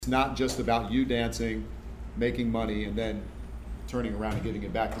It's not just about you dancing, making money, and then turning around and giving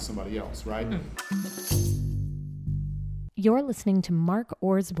it back to somebody else, right? You're listening to Mark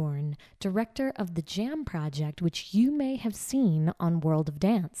Orsborn, director of the Jam Project, which you may have seen on World of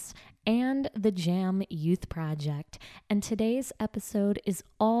Dance, and the Jam Youth Project. And today's episode is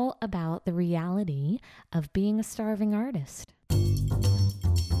all about the reality of being a starving artist.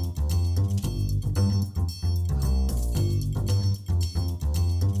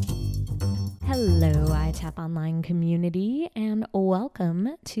 Hello, iTap Online community, and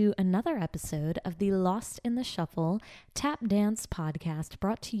welcome to another episode of the Lost in the Shuffle Tap Dance podcast,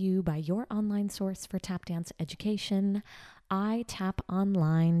 brought to you by your online source for tap dance education,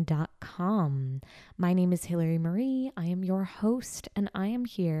 itaponline.com. My name is Hillary Marie. I am your host, and I am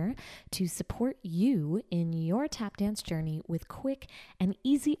here to support you in your tap dance journey with quick and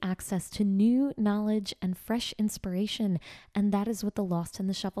easy access to new knowledge and fresh inspiration. And that is what the Lost in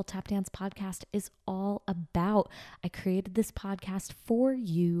the Shuffle Tap Dance podcast is all about. I created this podcast for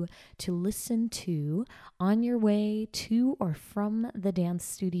you to listen to on your way to or from the dance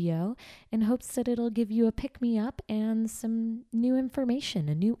studio in hopes that it'll give you a pick-me-up and some new information,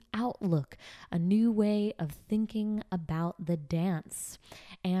 a new outlook, a new way of thinking about the dance.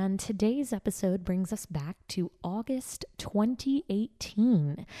 And today's episode brings us back to August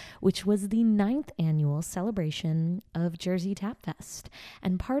 2018, which was the 9th annual celebration of Jersey Tap Fest.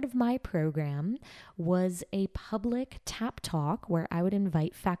 And part of my program was a public tap talk where I would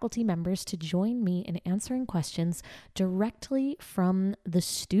invite faculty members to join me in answering questions directly from the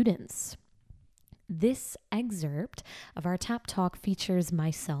students. This excerpt of our tap talk features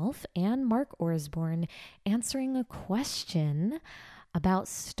myself and Mark Orsborn answering a question about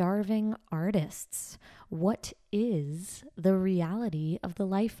starving artists. What is the reality of the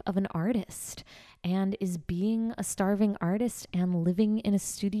life of an artist? And is being a starving artist and living in a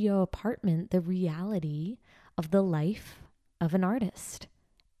studio apartment the reality of the life of an artist?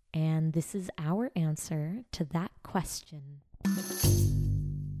 And this is our answer to that question.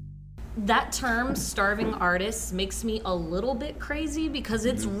 That term, starving artists, makes me a little bit crazy because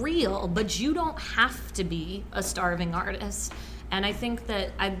it's real, but you don't have to be a starving artist. And I think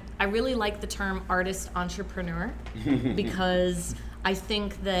that I really like the term artist entrepreneur because I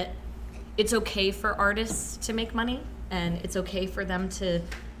think that it's okay for artists to make money, and it's okay for them to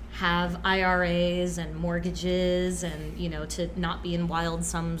have IRAs and mortgages and, to not be in wild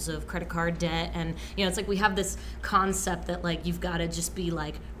sums of credit card debt. And, it's like we have this concept that, like, you've got to just be,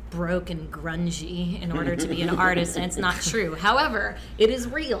 like, broke and grungy in order to be an artist, and it's not true. However, it is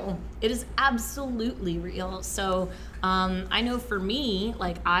real. It is absolutely real. So I know for me,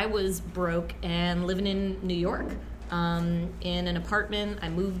 like, I was broke and living in New York in an apartment. I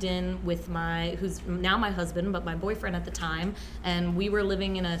moved in with who's now my husband, but my boyfriend at the time, and we were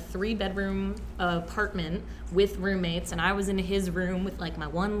living in a 3-bedroom apartment with roommates, and I was in his room with, like, my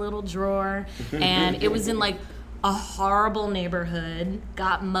one little drawer, and it was in, like, a horrible neighborhood,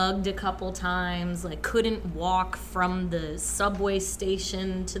 got mugged a couple times, like, couldn't walk from the subway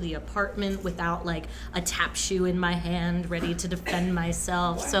station to the apartment without, like, a tap shoe in my hand ready to defend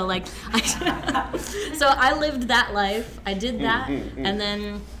myself. So, like, so I lived that life. I did that, and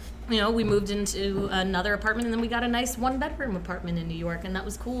then, we moved into another apartment, and then we got a nice 1-bedroom apartment in New York, and that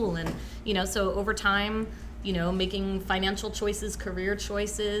was cool. And, so over time, making financial choices, career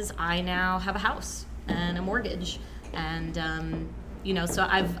choices, I now have a house and a mortgage, and so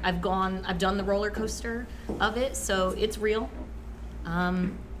I've done the roller coaster of it, so it's real.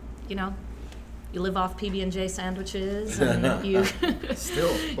 You live off PB&J sandwiches, and you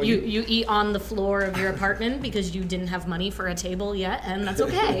you eat on the floor of your apartment because you didn't have money for a table yet, and that's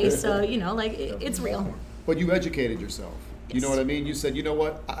okay. So it's real. But you educated yourself. Yes. You know what I mean? You said, you know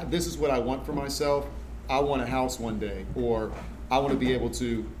what, this is what I want for myself. I want a house one day, or I want to be able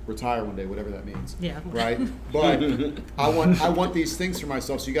to retire one day, whatever that means. Yeah. Right? But I want these things for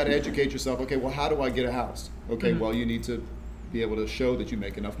myself. So you got to educate yourself. Okay, well, how do I get a house? Okay, well, you need to be able to show that you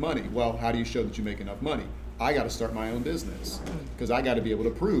make enough money. Well, how do you show that you make enough money? I got to start my own business because I got to be able to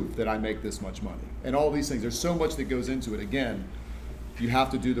prove that I make this much money. And all these things, there's so much that goes into it. Again, you have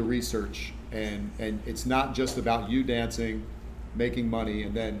to do the research, and it's not just about you dancing, making money,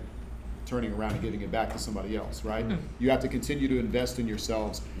 and then turning around and giving it back to somebody else, right? You have to continue to invest in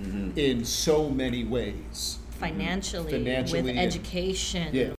yourselves in so many ways. Financially, with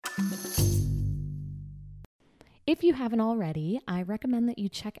education. Yeah. If if you haven't already, I recommend that you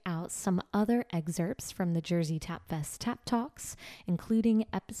check out some other excerpts from the Jersey Tap Fest Tap Talks, including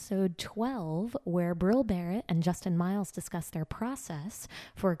episode 12, where Brill Barrett and Justin Miles discuss their process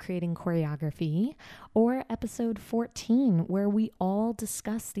for creating choreography, or episode 14, where we all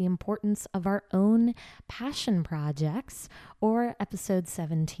discuss the importance of our own passion projects, or episode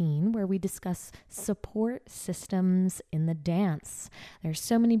 17, where we discuss support systems in the dance. There's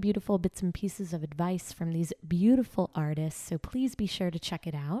so many beautiful bits and pieces of advice from these beautiful artists, so please be sure to check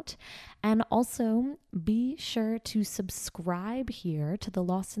it out. And also be sure to subscribe here to the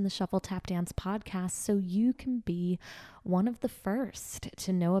Lost in the Shuffle Tap Dance podcast so you can be one of the first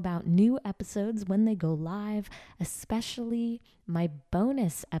to know about new episodes when they go live, especially my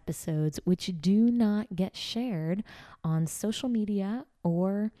bonus episodes, which do not get shared on social media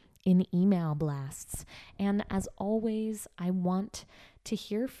or in email blasts. And as always, I want to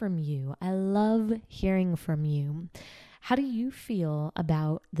hear from you. I love hearing from you. How do you feel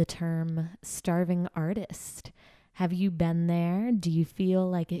about the term starving artist? Have you been there? Do you feel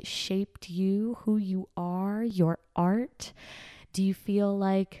like it shaped you, who you are, your art? Do you feel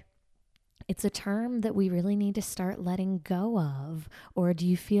like it's a term that we really need to start letting go of? Or do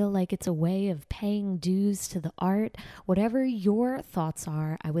you feel like it's a way of paying dues to the art? Whatever your thoughts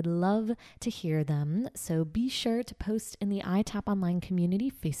are, I would love to hear them. So be sure to post in the iTap Online Community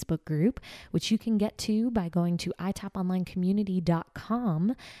Facebook group, which you can get to by going to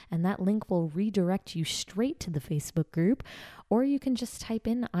itaponlinecommunity.com, and that link will redirect you straight to the Facebook group. Or you can just type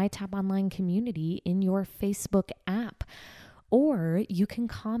in iTap Online Community in your Facebook app. Or you can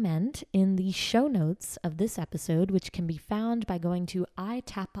comment in the show notes of this episode, which can be found by going to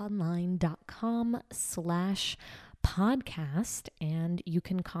itaponline.com/podcast, and you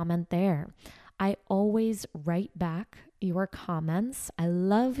can comment there. I always write back your comments. I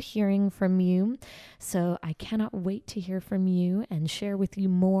love hearing from you, so I cannot wait to hear from you and share with you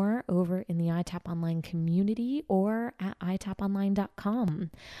more over in the iTap Online community or at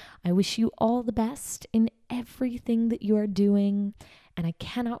itaponline.com. I wish you all the best in everything that you are doing, and I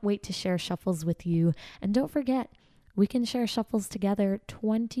cannot wait to share shuffles with you. And don't forget, we can share shuffles together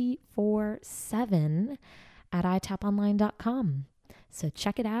 24/7 at itaponline.com. So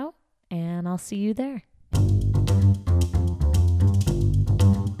check it out, and I'll see you there.